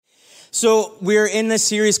So we're in this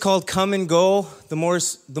series called Come and Go, the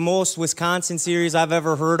most Wisconsin series I've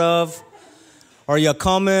ever heard of. Are you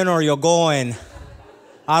coming or you going?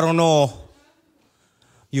 I don't know.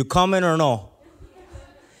 You coming or no?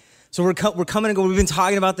 So we're coming and go. We've been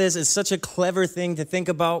talking about this. It's such a clever thing to think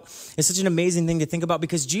about. It's such an amazing thing to think about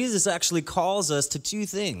because Jesus actually calls us to two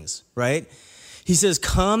things, right? He says,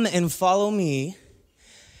 come and follow me.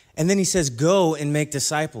 And then he says, go and make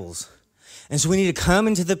disciples. And so we need to come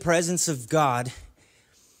into the presence of God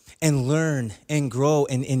and learn and grow.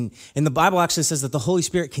 And the Bible actually says that the Holy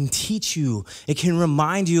Spirit can teach you. It can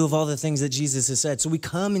remind you of all the things that Jesus has said. So we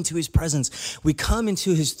come into his presence. We come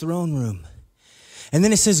into his throne room. And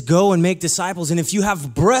then it says, go and make disciples. And if you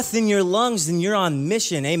have breath in your lungs, then you're on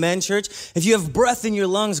mission. Amen, church? If you have breath in your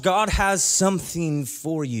lungs, God has something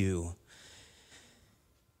for you.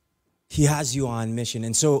 He has you on mission.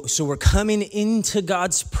 And so we're coming into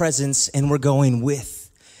God's presence and we're going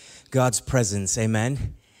with God's presence.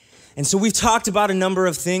 Amen. And so we've talked about a number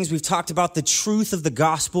of things. We've talked about the truth of the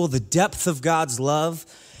gospel, the depth of God's love.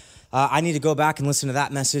 I need to go back and listen to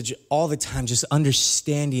that message all the time, just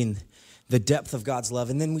understanding the depth of God's love.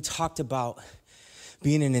 And then we talked about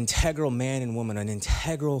being an integral man and woman, an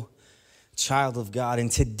integral child of God.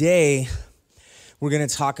 And today we're going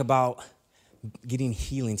to talk about getting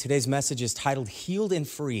healing. Today's message is titled Healed and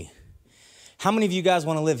Free. How many of you guys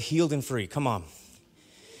want to live healed and free? Come on.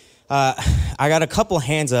 I got a couple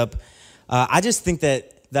hands up. I just think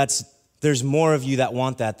there's more of you that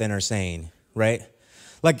want that than are saying, right?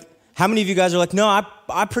 Like, how many of you guys are like, no,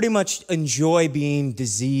 I pretty much enjoy being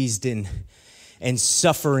diseased and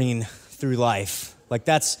suffering through life. Like,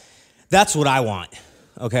 that's what I want,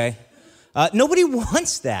 okay? Nobody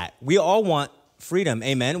wants that. We all want freedom,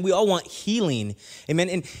 amen. We all want healing,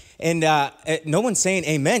 amen. And no one's saying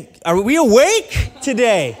amen. Are we awake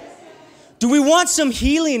today? Do we want some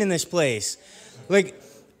healing in this place? Like,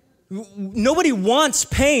 nobody wants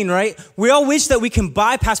pain, right? We all wish that we can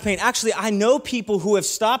bypass pain. Actually, I know people who have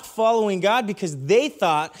stopped following God because they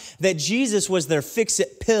thought that Jesus was their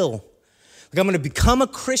fix-it pill. Like, I'm going to become a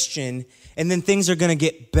Christian and then things are going to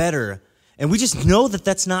get better. And we just know that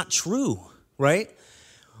that's not true, right?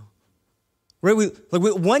 Right,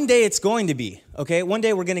 one day it's going to be, okay? One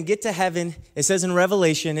day we're going to get to heaven. It says in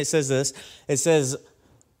Revelation, it says this. It says,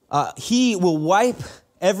 he will wipe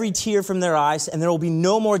every tear from their eyes, and there will be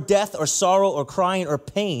no more death or sorrow or crying or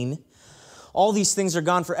pain. All these things are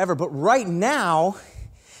gone forever. But right now,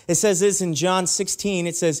 it says this in John 16.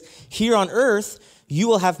 It says, here on earth, you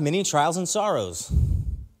will have many trials and sorrows. It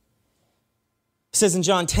says in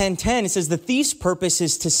John 10:10, it says, the thief's purpose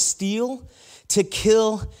is to steal, to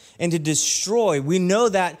kill, and to destroy. We know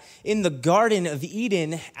that in the Garden of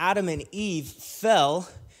Eden, Adam and Eve fell,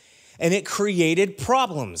 and it created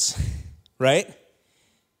problems, right?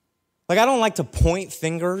 Like, I don't like to point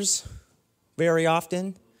fingers very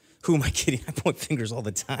often. Who am I kidding? I point fingers all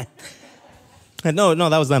the time. No,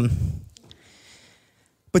 that was them.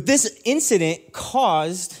 But this incident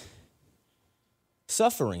caused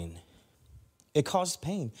suffering. It caused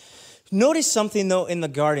pain. Notice something, though, in the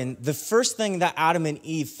garden. The first thing that Adam and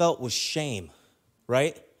Eve felt was shame,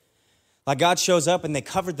 right? Like, God shows up and they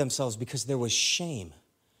covered themselves because there was shame.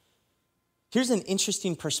 Here's an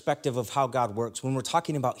interesting perspective of how God works. When we're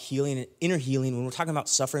talking about healing and inner healing, when we're talking about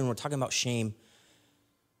suffering, when we're talking about shame,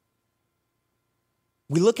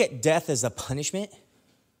 we look at death as a punishment.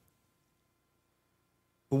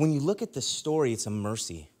 But when you look at the story, it's a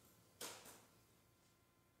mercy.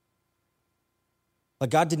 Like,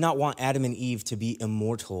 God did not want Adam and Eve to be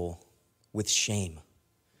immortal with shame,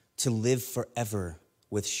 to live forever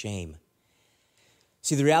with shame.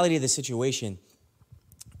 See, the reality of the situation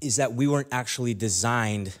is that we weren't actually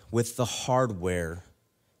designed with the hardware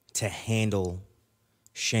to handle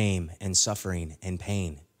shame and suffering and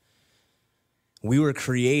pain. We were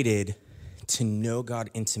created to know God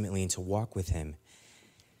intimately and to walk with him.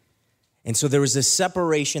 And so there was this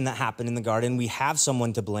separation that happened in the garden. We have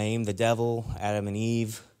someone to blame, the devil, Adam and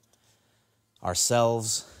Eve,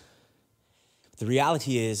 ourselves. But the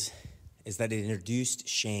reality is that it introduced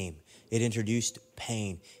shame. It introduced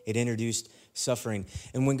pain. It introduced suffering.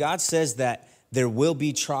 And when God says that there will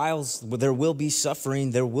be trials, there will be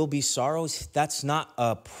suffering, there will be sorrows, that's not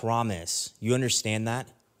a promise. You understand that?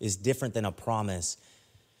 It's different than a promise.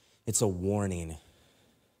 It's a warning.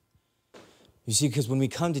 You see, because when we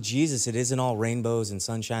come to Jesus, it isn't all rainbows and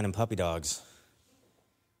sunshine and puppy dogs.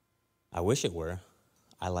 I wish it were.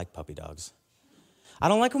 I like puppy dogs. I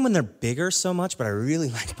don't like them when they're bigger so much, but I really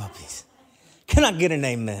like puppies. Can I get an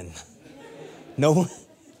amen? No?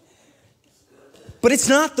 But it's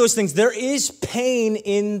not those things. There is pain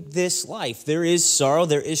in this life. There is sorrow.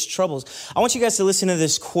 There is troubles. I want you guys to listen to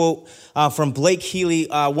this quote from Blake Healy,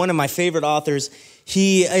 one of my favorite authors.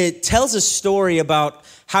 He tells a story about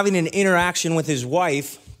having an interaction with his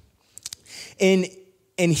wife. And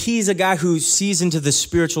he's a guy who sees into the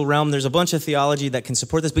spiritual realm. There's a bunch of theology that can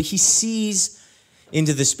support this, but he sees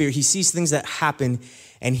into the spirit. He sees things that happen,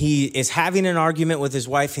 and he is having an argument with his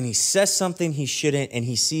wife, and he says something he shouldn't, and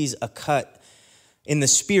he sees a cut in the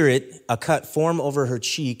spirit, a cut form over her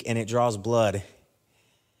cheek, and it draws blood.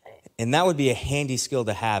 And that would be a handy skill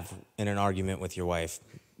to have in an argument with your wife.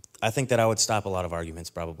 I think that I would stop a lot of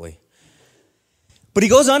arguments, probably. But he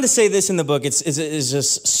goes on to say this in the book. It's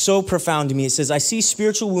just so profound to me. It says, I see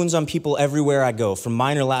spiritual wounds on people everywhere I go, from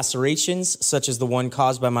minor lacerations, such as the one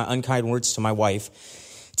caused by my unkind words to my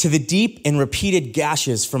wife, to the deep and repeated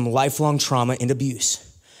gashes from lifelong trauma and abuse.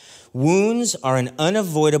 Wounds are an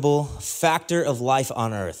unavoidable factor of life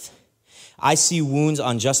on earth. I see wounds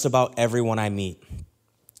on just about everyone I meet.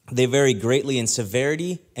 They vary greatly in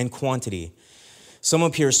severity and quantity. Some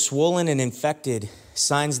appear swollen and infected,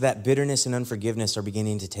 signs that bitterness and unforgiveness are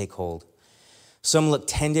beginning to take hold. Some look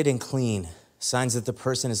tended and clean, signs that the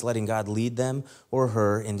person is letting God lead them or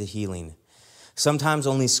her into healing. Sometimes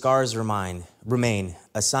only scars remain,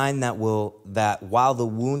 a sign that while the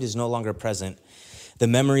wound is no longer present, the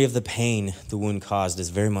memory of the pain the wound caused is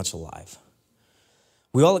very much alive.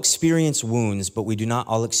 We all experience wounds, but we do not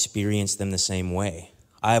all experience them the same way.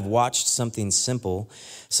 I have watched something simple,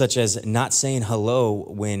 such as not saying hello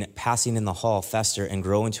when passing in the hall, fester and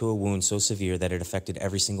grow into a wound so severe that it affected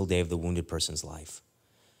every single day of the wounded person's life.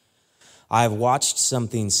 I have watched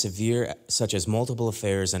something severe, such as multiple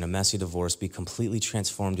affairs and a messy divorce, be completely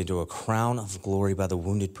transformed into a crown of glory by the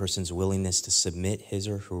wounded person's willingness to submit his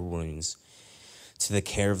or her wounds to the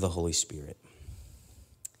care of the Holy Spirit.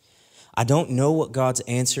 I don't know what God's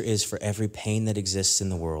answer is for every pain that exists in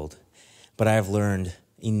the world, but I have learned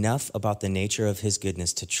enough about the nature of his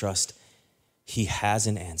goodness to trust he has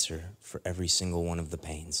an answer for every single one of the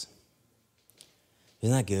pains.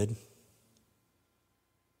 Isn't that good?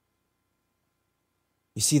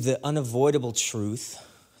 You see, the unavoidable truth,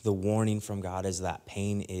 the warning from God is that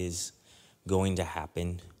pain is going to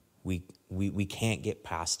happen. We can't get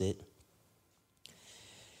past it.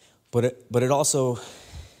 But it also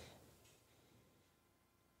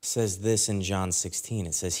says this in John 16.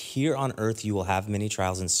 It says, here on earth you will have many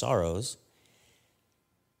trials and sorrows.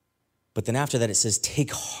 But then after that it says,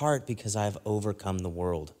 take heart because I have overcome the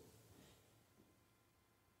world.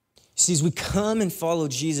 See, as we come and follow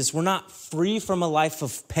Jesus, we're not free from a life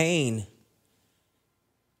of pain.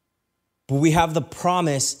 But we have the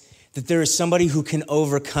promise that there is somebody who can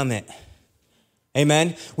overcome it.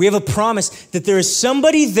 Amen. We have a promise that there is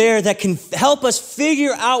somebody there that can help us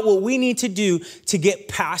figure out what we need to do to get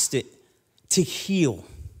past it, to heal.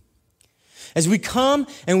 As we come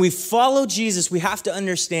and we follow Jesus, we have to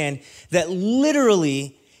understand that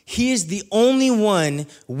literally he is the only one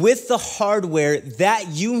with the hardware that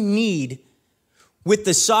you need, with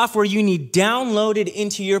the software you need downloaded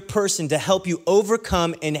into your person to help you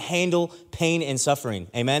overcome and handle pain and suffering.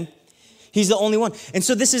 Amen. He's the only one. And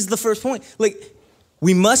so this is the first point.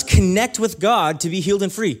 We must connect with God to be healed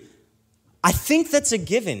and free. I think that's a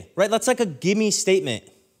given, right? That's like a gimme statement.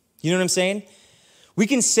 You know what I'm saying? We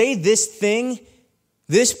can say this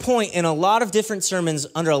point in a lot of different sermons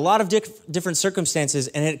under a lot of different circumstances,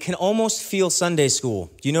 and it can almost feel Sunday school.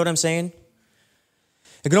 Do you know what I'm saying?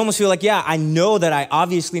 It can almost feel like, yeah, I know that I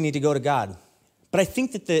obviously need to go to God. But I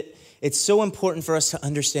think that it's so important for us to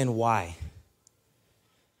understand why.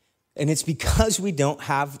 And it's because we don't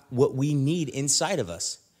have what we need inside of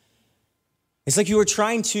us. It's like you were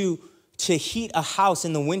trying to heat a house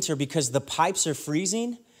in the winter because the pipes are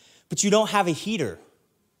freezing, but you don't have a heater.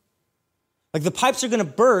 Like the pipes are going to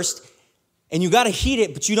burst and you got to heat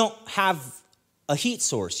it, but you don't have a heat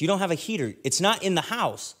source. You don't have a heater. It's not in the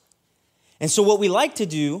house. And so what we like to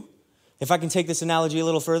do, if I can take this analogy a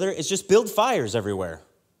little further, is just build fires everywhere.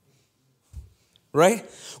 Right?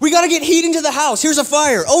 We got to get heat into the house. Here's a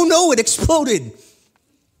fire. Oh no, it exploded.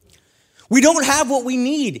 We don't have what we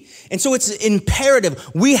need. And so it's imperative.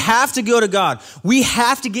 We have to go to God. We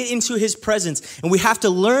have to get into his presence. And we have to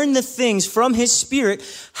learn the things from his Spirit,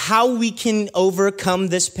 how we can overcome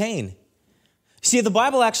this pain. See, the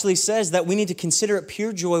Bible actually says that we need to consider it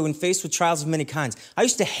pure joy when faced with trials of many kinds. I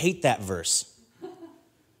used to hate that verse.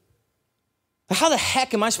 How the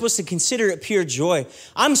heck am I supposed to consider it pure joy?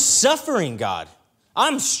 I'm suffering, God.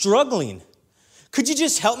 I'm struggling. Could you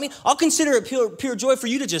just help me? I'll consider it pure joy for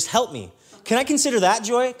you to just help me. Can I consider that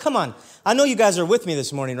joy? Come on. I know you guys are with me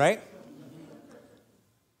this morning, right?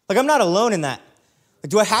 Like I'm not alone in that.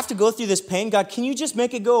 Do I have to go through this pain? God, can you just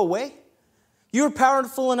make it go away? You're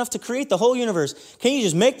powerful enough to create the whole universe. Can you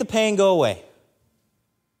just make the pain go away?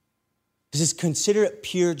 Just consider it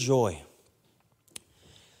pure joy.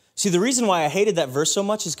 See, the reason why I hated that verse so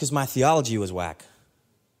much is because my theology was whack.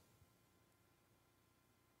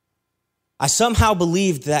 I somehow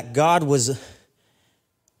believed that God was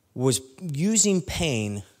using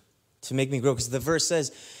pain to make me grow. Because the verse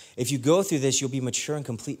says, if you go through this, you'll be mature and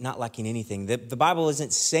complete, not lacking anything. The Bible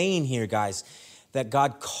isn't saying here, guys, that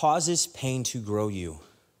God causes pain to grow you.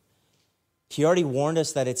 He already warned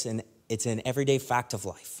us that it's an everyday fact of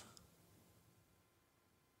life.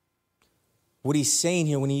 What he's saying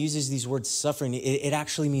here, when he uses these words suffering, it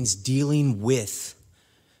actually means dealing with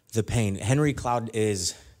the pain. Henry Cloud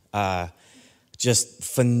is just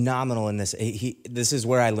phenomenal in this. This is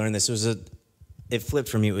where I learned this. It flipped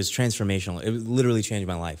for me. It was transformational. It literally changed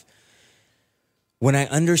my life. When I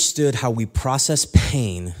understood how we process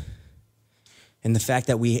pain and the fact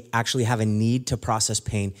that we actually have a need to process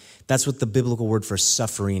pain, that's what the biblical word for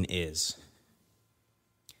suffering is.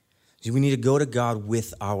 We need to go to God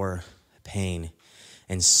with our pain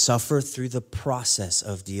and suffer through the process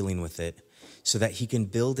of dealing with it so that he can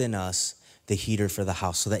build in us the heater for the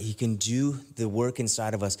house, so that he can do the work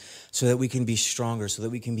inside of us, so that we can be stronger, so that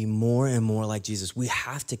we can be more and more like Jesus. We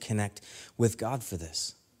have to connect with God for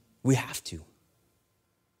this. We have to.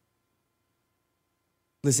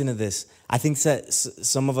 Listen to this. I think that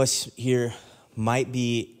some of us here might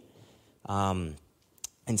be,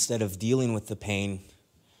 instead of dealing with the pain,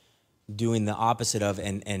 doing the opposite of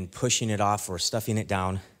and pushing it off or stuffing it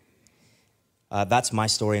down. That's my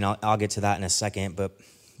story, and I'll get to that in a second,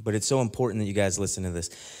 but it's so important that you guys listen to this.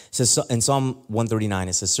 It says in Psalm 139,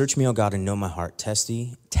 it says, "Search me, O God, and know my heart. Test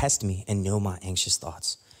me and know my anxious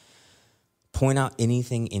thoughts. Point out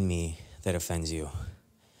anything in me that offends you,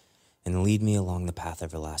 and lead me along the path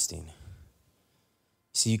everlasting."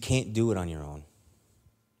 See, you can't do it on your own.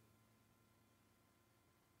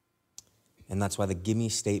 And that's why the gimme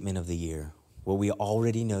statement of the year, what we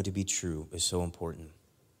already know to be true, is so important.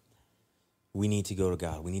 We need to go to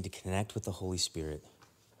God. We need to connect with the Holy Spirit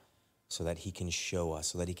so that he can show us,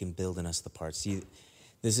 so that he can build in us the parts. See,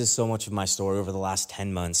 this is so much of my story over the last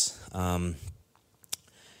 10 months.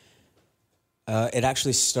 It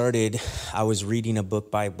actually started, I was reading a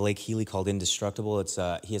book by Blake Healy called Indestructible.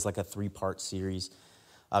 He has like a 3-part series.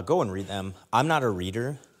 Go and read them. I'm not a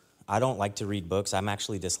reader. I don't like to read books. I'm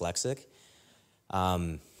actually dyslexic.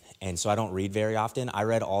 And so I don't read very often. I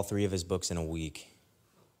read all 3 of his books in a week.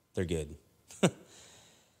 They're good.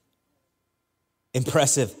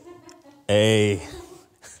 Impressive. Hey.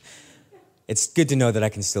 It's good to know that I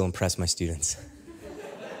can still impress my students.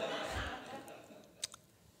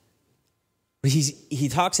 But he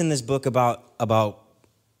talks in this book about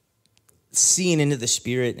seeing into the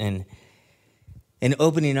Spirit and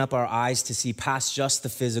opening up our eyes to see past just the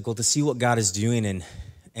physical, to see what God is doing.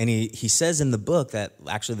 And he says in the book that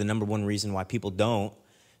actually the number one reason why people don't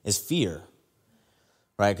is fear,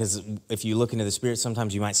 right? Because if you look into the Spirit,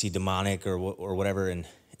 sometimes you might see demonic or whatever.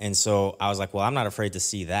 And so I was like, well, I'm not afraid to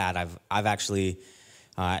see that. I've actually,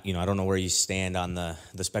 I don't know where you stand on the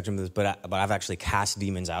spectrum of this, but I've actually cast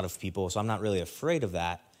demons out of people, so I'm not really afraid of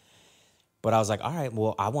that. But I was like, all right,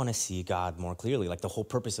 well, I want to see God more clearly. Like the whole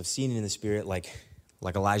purpose of seeing in the Spirit, like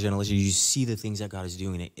Elijah and Elisha, you see the things that God is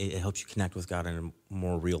doing. It helps you connect with God on a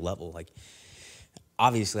more real level. Like,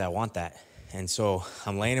 obviously, I want that. And so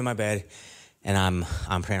I'm laying in my bed, and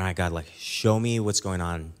I'm praying, all right, God, like, show me what's going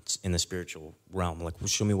on in the spiritual realm. Like,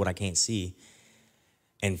 show me what I can't see.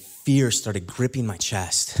 And fear started gripping my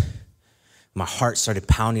chest. My heart started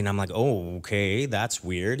pounding. I'm like, oh, okay, that's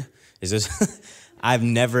weird. Is this?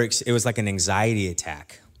 It was like an anxiety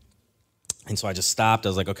attack. And so I just stopped. I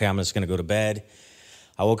was like, okay, I'm just going to go to bed.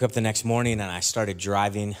 I woke up the next morning and I started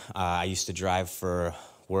driving. I used to drive for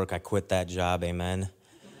work. I quit that job. Amen.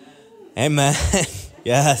 Amen.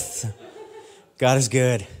 Yes. God is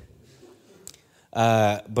good.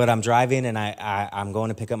 But I'm driving and I'm going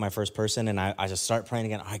to pick up my first person and I just start praying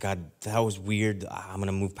again. All right, God, that was weird. I'm going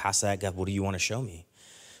to move past that. God, what do you want to show me?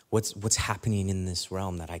 What's happening in this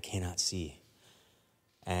realm that I cannot see?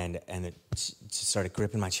 And it started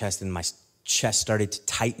gripping my chest and my chest started to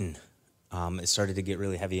tighten. It started to get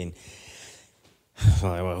really heavy and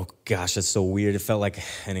oh gosh, that's so weird. It felt like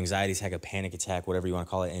an anxiety attack, a panic attack, whatever you want to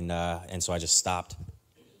call it. And so I just stopped.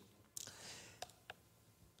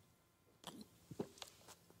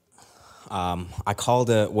 I called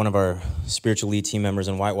one of our spiritual lead team members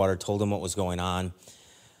in Whitewater, told him what was going on.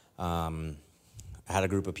 I had a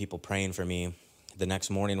group of people praying for me. The next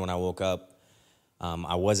morning when I woke up,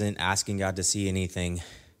 I wasn't asking God to see anything.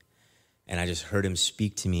 and I just heard him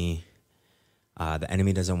speak to me, the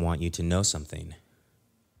enemy doesn't want you to know something.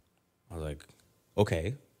 I was like,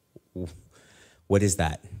 okay, what is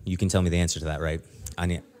that? You can tell me the answer to that, right?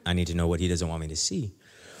 I need to know what he doesn't want me to see.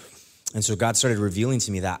 And so God started revealing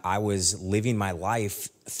to me that I was living my life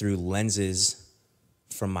through lenses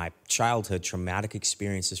from my childhood, traumatic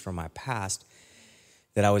experiences from my past,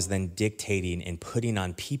 that I was then dictating and putting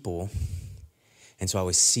on people. And so I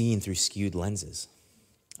was seeing through skewed lenses.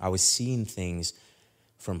 I was seeing things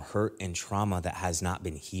from hurt and trauma that has not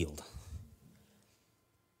been healed.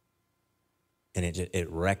 And it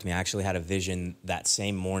wrecked me. I actually had a vision that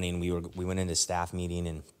same morning. We went into staff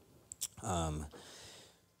meeting, and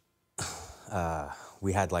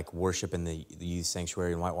we had like worship in the youth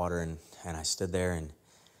sanctuary in Whitewater, and I stood there and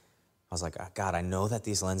I was like, God, I know that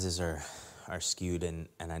these lenses are skewed, and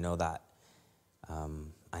I know that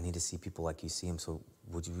I need to see people like you see them. So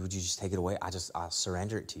would you just take it away? I'll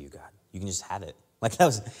surrender it to you, God. You can just have it. Like that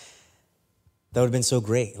would have been so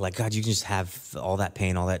great. Like, God, you can just have all that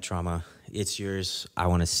pain, all that trauma. It's yours. I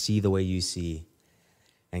want to see the way you see.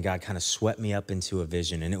 And God kind of swept me up into a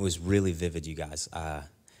vision, and it was really vivid, you guys. I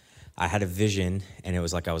had a vision, and it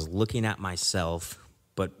was like I was looking at myself,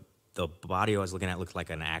 but the body I was looking at looked like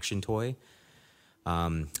an action toy.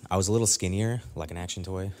 I was a little skinnier, like an action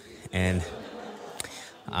toy. And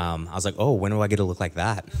I was like, oh, when do I get to look like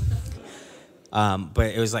that? But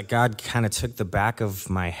it was like God kind of took the back of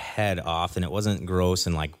my head off, and it wasn't gross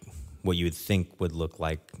and like what you would think would look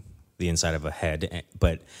like the inside of a head.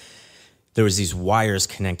 But there was these wires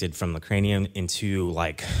connected from the cranium into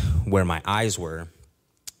like where my eyes were.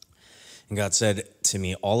 And God said to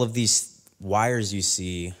me, all of these wires you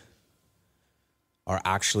see are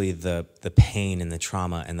actually the pain and the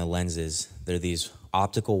trauma and the lenses. They're these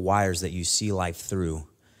optical wires that you see life through.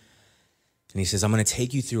 And he says, I'm going to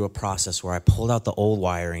take you through a process where I pulled out the old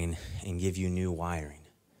wiring and give you new wiring.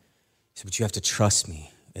 He said, but you have to trust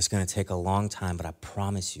me. It's going to take a long time, but I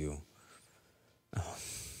promise you,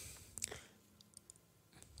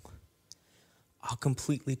 I'll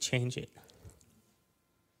completely change it.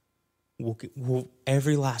 We'll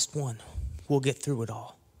every last one, we'll get through it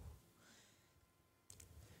all.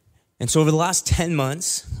 And so over the last 10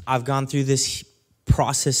 months, I've gone through this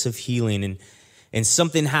process of healing, and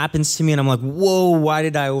something happens to me, and I'm like, whoa, why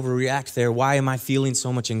did I overreact there? Why am I feeling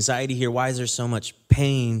so much anxiety here? Why is there so much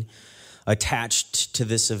pain attached to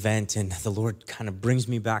this event? And the Lord kind of brings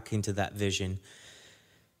me back into that vision.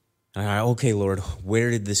 And I'm like, okay, Lord,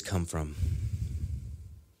 where did this come from?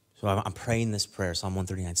 So I'm praying this prayer, Psalm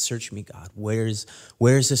 139, search me, God. Where is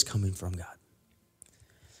this coming from, God?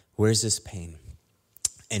 Where is this pain?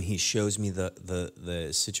 And he shows me the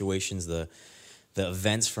situations, the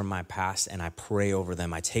events from my past, and I pray over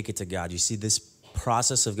them. I take it to God. You see, this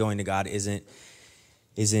process of going to God isn't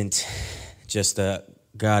just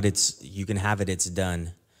God, you can have it, it's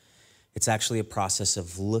done. It's actually a process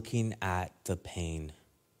of looking at the pain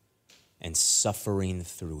and suffering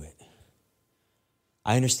through it.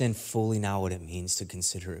 I understand fully now what it means to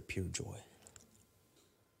consider it pure joy.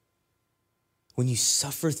 When you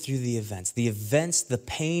suffer through the events, the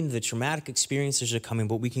pain, the traumatic experiences are coming,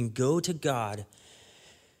 but we can go to God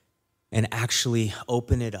and actually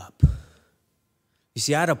open it up. You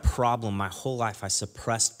see, I had a problem my whole life. I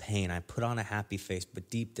suppressed pain. I put on a happy face, but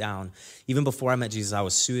deep down, even before I met Jesus, I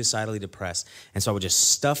was suicidally depressed. And so I would just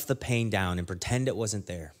stuff the pain down and pretend it wasn't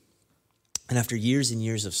there. And after years and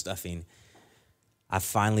years of stuffing, I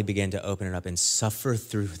finally began to open it up and suffer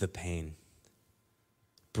through the pain.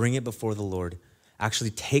 Bring it before the Lord.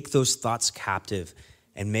 Actually take those thoughts captive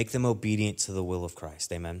and make them obedient to the will of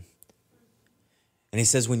Christ. Amen. And he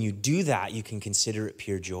says, when you do that, you can consider it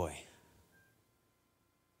pure joy.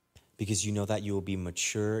 Because you know that you will be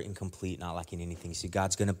mature and complete, not lacking anything. See,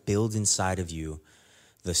 God's going to build inside of you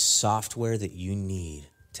the software that you need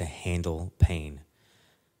to handle pain.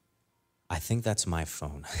 I think that's my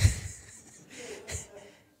phone.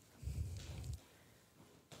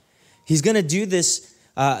 He's going to do this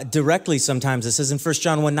directly sometimes. It says in 1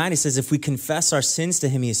 John 1:9, it says, if we confess our sins to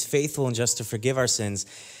him, he is faithful and just to forgive our sins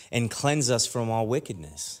and cleanse us from all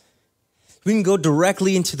wickedness. We can go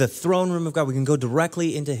directly into the throne room of God. We can go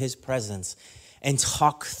directly into his presence and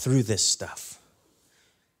talk through this stuff,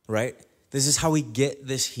 right? This is how we get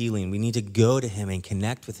this healing. We need to go to him and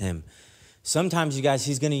connect with him. Sometimes, you guys,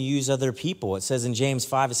 he's going to use other people. It says in James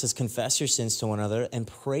 5, it says, confess your sins to one another and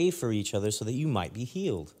pray for each other so that you might be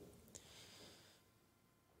healed.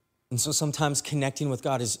 And so sometimes connecting with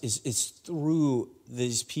God is through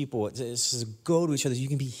these people. It's to go to each other. You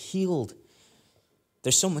can be healed.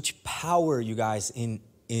 There's so much power, you guys, in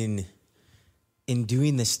in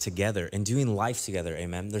doing this together, in doing life together,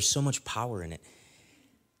 amen. There's so much power in it.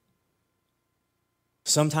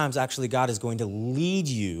 Sometimes actually God is going to lead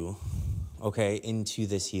you, okay, into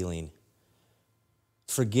this healing.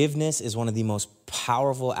 Forgiveness is one of the most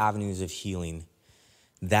powerful avenues of healing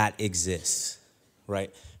that exists,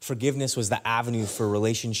 right? Forgiveness was the avenue for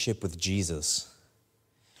relationship with Jesus.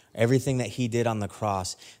 Everything that he did on the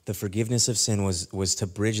cross, the forgiveness of sin was to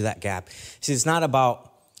bridge that gap. See, it's not about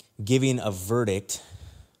giving a verdict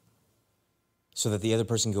so that the other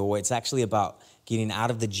person can go away. It's actually about getting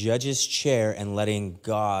out of the judge's chair and letting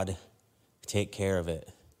God take care of it.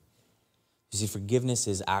 You see, forgiveness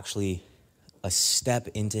is actually a step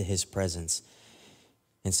into his presence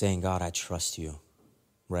and saying, God, I trust you,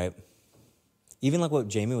 right? Even like what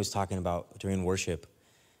Jamie was talking about during worship.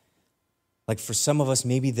 Like for some of us,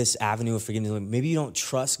 maybe this avenue of forgiveness, maybe you don't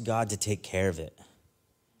trust God to take care of it.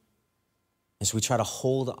 And so we try to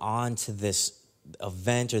hold on to this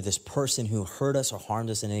event or this person who hurt us or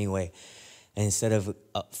harmed us in any way. And instead of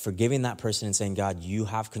forgiving that person and saying, God, you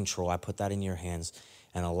have control, I put that in your hands,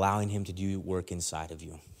 and allowing him to do work inside of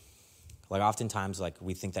you. Like oftentimes, like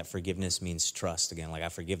we think that forgiveness means trust again. Like I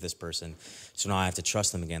forgive this person, so now I have to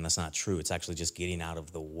trust them again. That's not true. It's actually just getting out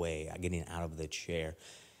of the way, getting out of the chair,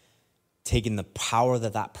 taking the power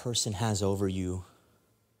that that person has over you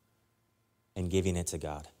and giving it to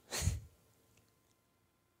God.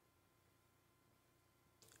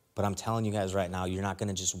 But I'm telling you guys right now, you're not going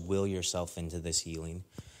to just will yourself into this healing.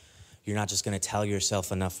 You're not just going to tell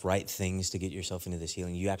yourself enough right things to get yourself into this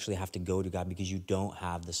healing. You actually have to go to God because you don't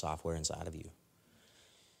have the software inside of you.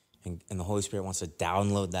 And the Holy Spirit wants to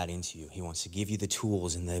download that into you. He wants to give you the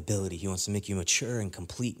tools and the ability. He wants to make you mature and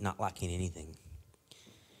complete, not lacking anything.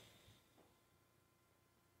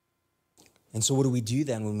 And so what do we do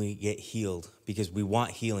then when we get healed? Because we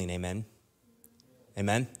want healing, amen?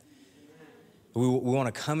 Amen? We want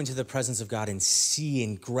to come into the presence of God and see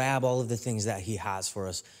and grab all of the things that he has for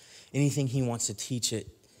us. Anything he wants to teach it.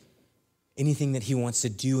 Anything that he wants to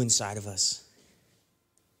do inside of us.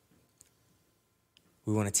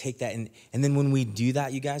 We want to take that. And then when we do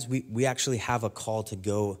that, you guys, we actually have a call to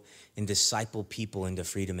go and disciple people into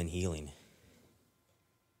freedom and healing.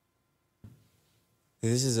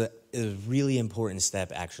 This is a really important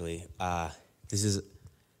step, actually. This is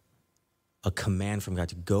a command from God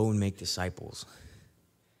to go and make disciples.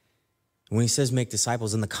 When he says make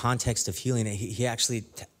disciples in the context of healing, he actually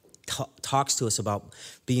talks to us about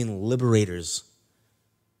being liberators.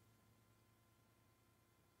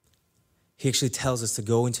 He actually tells us to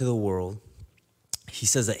go into the world. He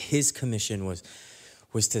says that his commission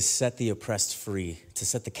was to set the oppressed free, to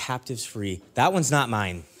set the captives free. That one's not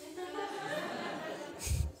mine.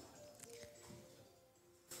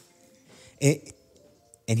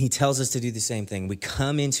 And he tells us to do the same thing. We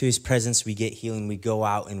come into his presence, we get healing, we go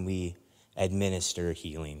out and we administer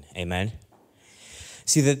healing. Amen?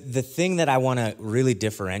 See, the thing that I want to really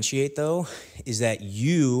differentiate, though, is that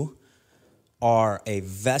you are a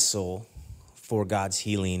vessel for God's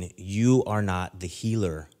healing. You are not the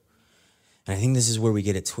healer. And I think this is where we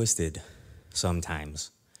get it twisted sometimes.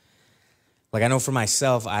 Like I know for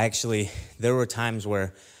myself, there were times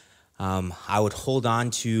where I would hold on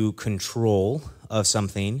to control of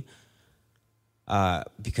something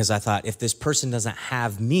because I thought if this person doesn't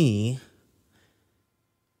have me,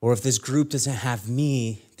 or if this group doesn't have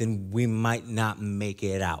me, then we might not make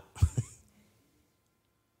it out.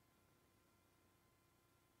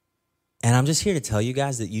 And I'm just here to tell you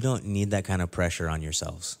guys that you don't need that kind of pressure on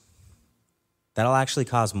yourselves. That'll actually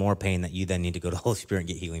cause more pain that you then need to go to the Holy Spirit and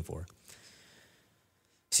get healing for.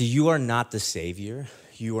 See, you are not the Savior.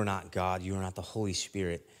 You are not God. You are not the Holy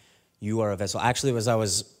Spirit. You are a vessel. Actually, as I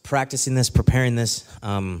was practicing this, preparing this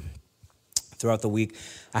throughout the week,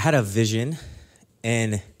 I had a vision,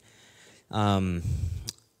 and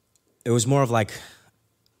it was more of like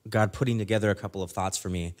God putting together a couple of thoughts for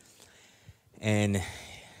me. And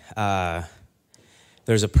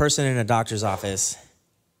there's a person in a doctor's office,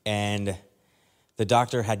 and the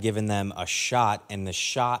doctor had given them a shot, and the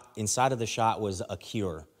shot, inside of the shot was a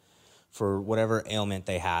cure for whatever ailment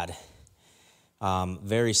they had.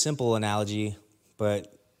 Very simple analogy,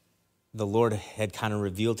 but the Lord had kind of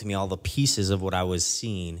revealed to me all the pieces of what I was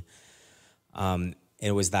seeing.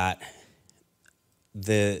 It was that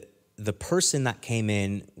the person that came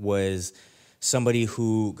in was somebody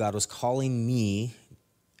who God was calling me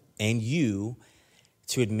and you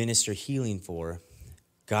to administer healing for.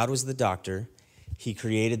 God was the doctor. He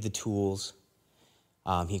created the tools.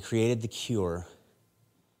 He created the cure.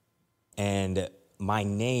 And my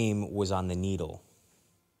name was on the needle.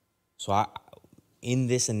 So in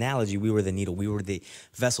this analogy, we were the needle. We were the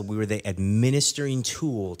vessel. We were the administering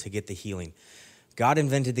tool to get the healing. God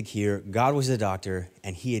invented the cure. God was the doctor,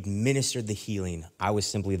 and he administered the healing. I was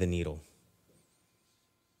simply the needle.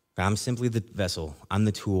 I'm simply the vessel. I'm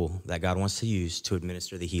the tool that God wants to use to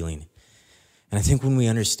administer the healing. And I think when we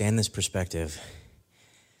understand this perspective,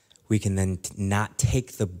 we can then not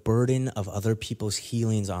take the burden of other people's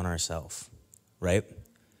healings on ourselves, right?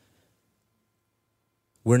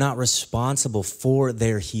 We're not responsible for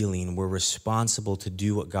their healing. We're responsible to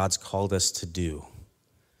do what God's called us to do.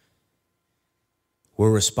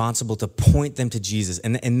 We're responsible to point them to Jesus.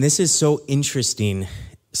 And this is so interesting,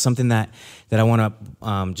 something that I want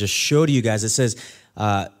to just show to you guys. It says,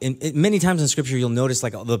 many times in Scripture, you'll notice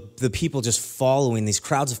like the people just following, these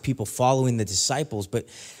crowds of people following the disciples. But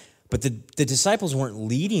the disciples weren't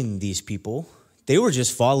leading these people. They were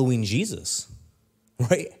just following Jesus,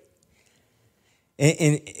 right?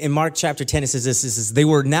 In Mark chapter 10, it says this, it says, they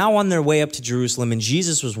were now on their way up to Jerusalem, and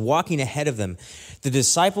Jesus was walking ahead of them. The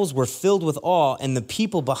disciples were filled with awe, and the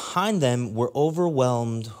people behind them were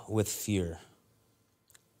overwhelmed with fear.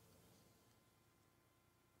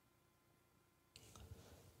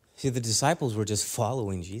 See, the disciples were just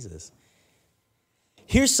following Jesus.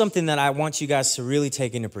 Here's something that I want you guys to really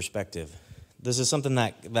take into perspective. This is something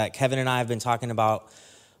that Kevin and I have been talking about.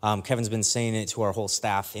 Kevin's been saying it to our whole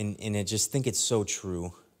staff, and I just think it's so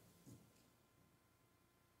true.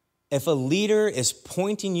 If a leader is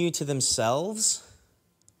pointing you to themselves,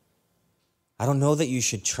 I don't know that you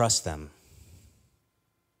should trust them.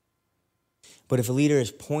 But if a leader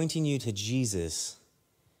is pointing you to Jesus,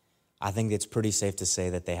 I think it's pretty safe to say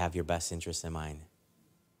that they have your best interest in mind.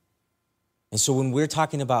 And so when we're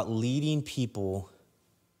talking about leading people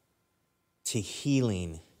to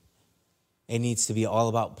healing, it needs to be all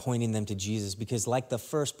about pointing them to Jesus, because like the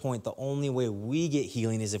first point, the only way we get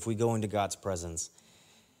healing is if we go into God's presence.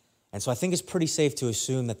 And so I think it's pretty safe to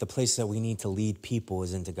assume that the place that we need to lead people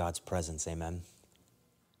is into God's presence. Amen?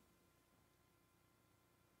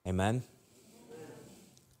 Amen?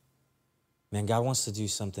 Man, God wants to do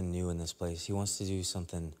something new in this place. He wants to do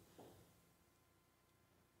something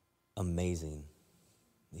amazing.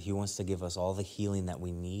 He wants to give us all the healing that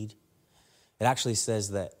we need. It actually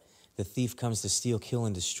says that the thief comes to steal, kill,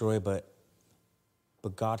 and destroy, but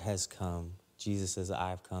God has come. Jesus says, I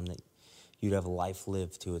have come that you'd have life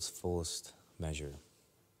lived to its fullest measure.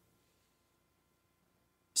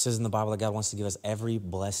 It says in the Bible that God wants to give us every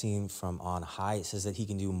blessing from on high. It says that he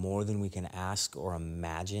can do more than we can ask or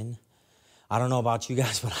imagine. I don't know about you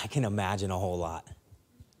guys, but I can imagine a whole lot,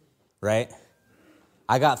 right?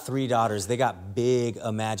 I got 3 daughters. They got big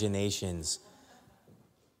imaginations.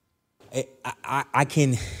 I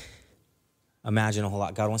can imagine a whole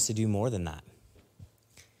lot. God wants to do more than that.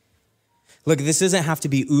 Look, this doesn't have to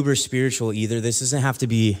be uber spiritual either. This doesn't have to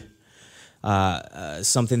be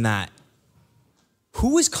something that...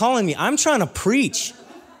 Who is calling me? I'm trying to preach.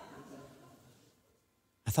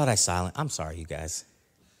 I thought I silent. I'm sorry, you guys.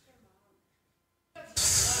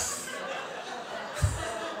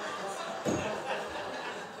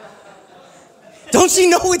 Don't you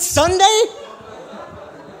know it's Sunday?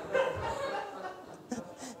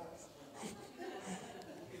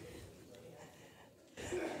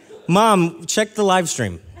 Mom, check the live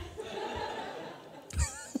stream.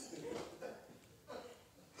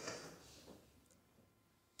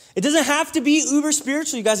 It doesn't have to be uber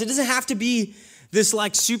spiritual, you guys. It doesn't have to be this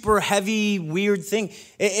like super heavy, weird thing.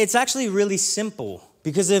 It's actually really simple,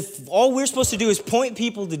 because if all we're supposed to do is point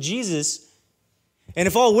people to Jesus, and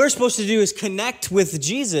if all we're supposed to do is connect with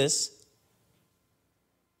Jesus,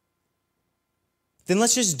 then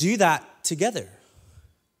let's just do that together.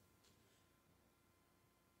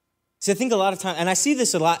 See, I think a lot of times, and I see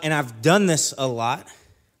this a lot, and I've done this a lot.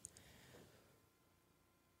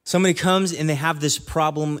 Somebody comes and they have this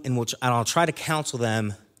problem, and I'll try to counsel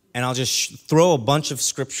them, and I'll just throw a bunch of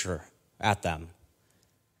scripture at them.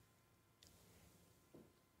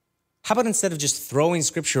 How about instead of just throwing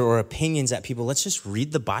scripture or opinions at people, let's just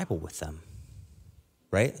read the Bible with them,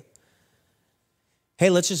 right? Hey,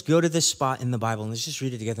 let's just go to this spot in the Bible and let's just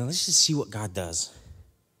read it together and let's just see what God does.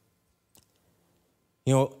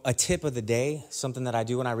 You know, a tip of the day, something that I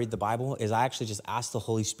do when I read the Bible, is I actually just ask the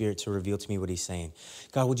Holy Spirit to reveal to me what he's saying.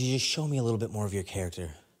 God, would you just show me a little bit more of your character?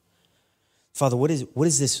 Father, what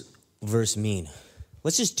does this verse mean?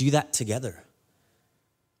 Let's just do that together.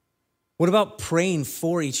 What about praying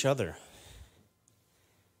for each other?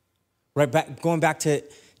 Right, going back to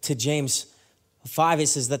James 5, it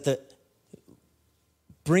says that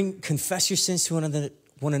confess your sins to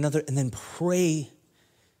one another and then pray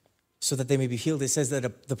so that they may be healed. It says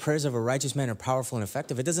that the prayers of a righteous man are powerful and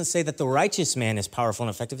effective. It doesn't say that the righteous man is powerful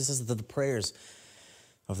and effective. It says that the prayers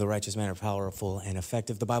of the righteous man are powerful and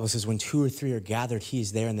effective. The Bible says when 2 or 3 are gathered, he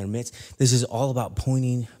is there in their midst. This is all about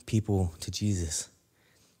pointing people to Jesus.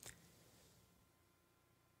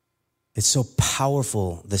 It's so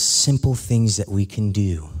powerful, the simple things that we can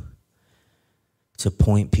do to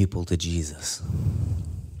point people to Jesus.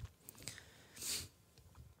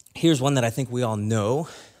 Here's one that I think we all know,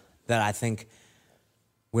 that I think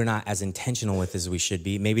we're not as intentional with as we should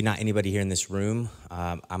be. Maybe not anybody here in this room.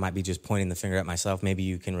 I might be just pointing the finger at myself. Maybe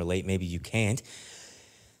you can relate, maybe you can't.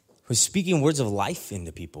 We're speaking words of life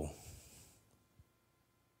into people.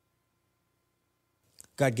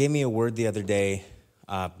 God gave me a word the other day,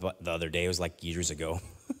 but the other day, it was like years ago.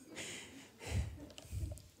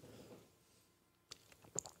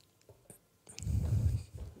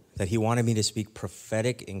 That he wanted me to speak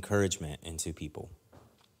prophetic encouragement into people.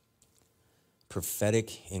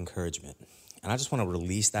 Prophetic encouragement. And I just want to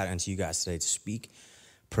release that into you guys today, to speak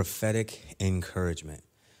prophetic encouragement.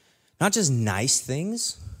 Not just nice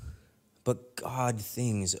things, but God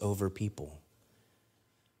things over people.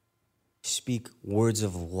 Speak words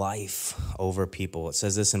of life over people. It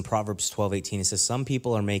says this in Proverbs 12:18. It says, some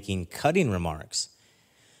people are making cutting remarks,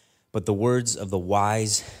 but the words of the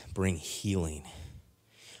wise bring healing.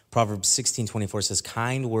 Proverbs 16:24 says,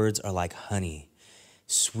 kind words are like honey,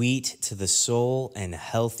 sweet to the soul and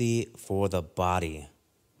healthy for the body.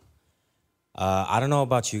 I don't know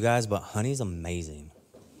about you guys, but honey's amazing.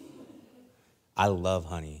 I love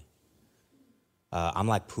honey. I'm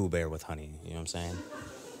like Pooh Bear with honey, you know what I'm saying?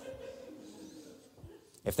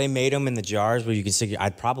 If they made them in the jars where you can stick,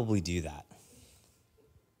 I'd probably do that.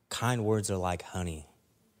 Kind words are like honey.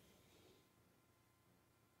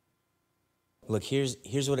 Look,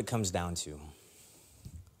 here's what it comes down to.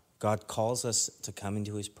 God calls us to come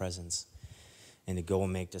into his presence and to go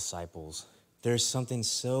and make disciples. There's something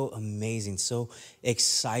so amazing, so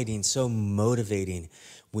exciting, so motivating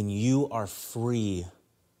when you are free,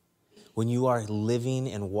 when you are living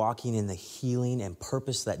and walking in the healing and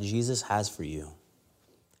purpose that Jesus has for you.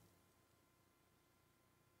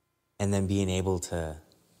 And then being able to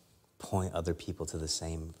point other people to the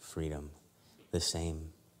same freedom, the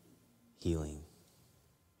same healing.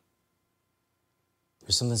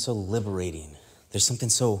 There's something so liberating. There's something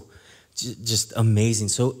so just amazing,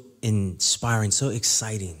 so inspiring, so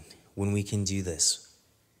exciting when we can do this.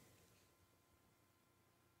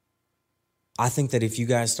 I think that if you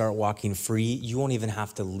guys start walking free, you won't even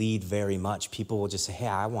have to lead very much. People will just say, hey,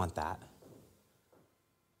 I want that.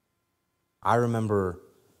 I remember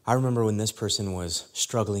when this person was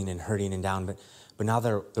struggling and hurting and down, but now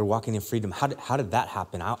they're walking in freedom. How did that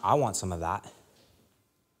happen? I want some of that.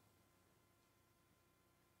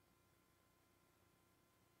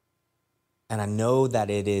 And I know that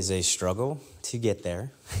it is a struggle to get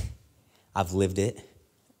there. I've lived it.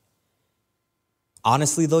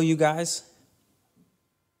 Honestly, though, you guys,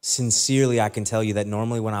 sincerely, I can tell you that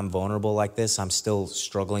normally when I'm vulnerable like this, I'm still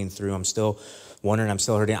struggling through. I'm still wondering. I'm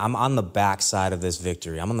still hurting. I'm on the backside of this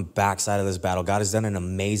victory. I'm on the backside of this battle. God has done an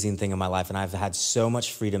amazing thing in my life, and I've had so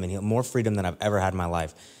much freedom, and more freedom than I've ever had in my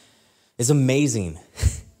life. It's amazing.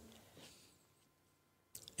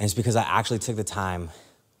 And it's because I actually took the time,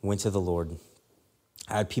 went to the Lord.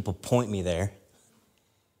 I had people point me there,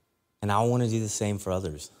 and I want to do the same for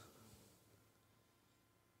others.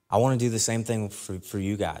 I want to do the same thing for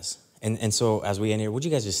you guys. And so as we end here, would you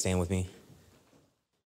guys just stand with me?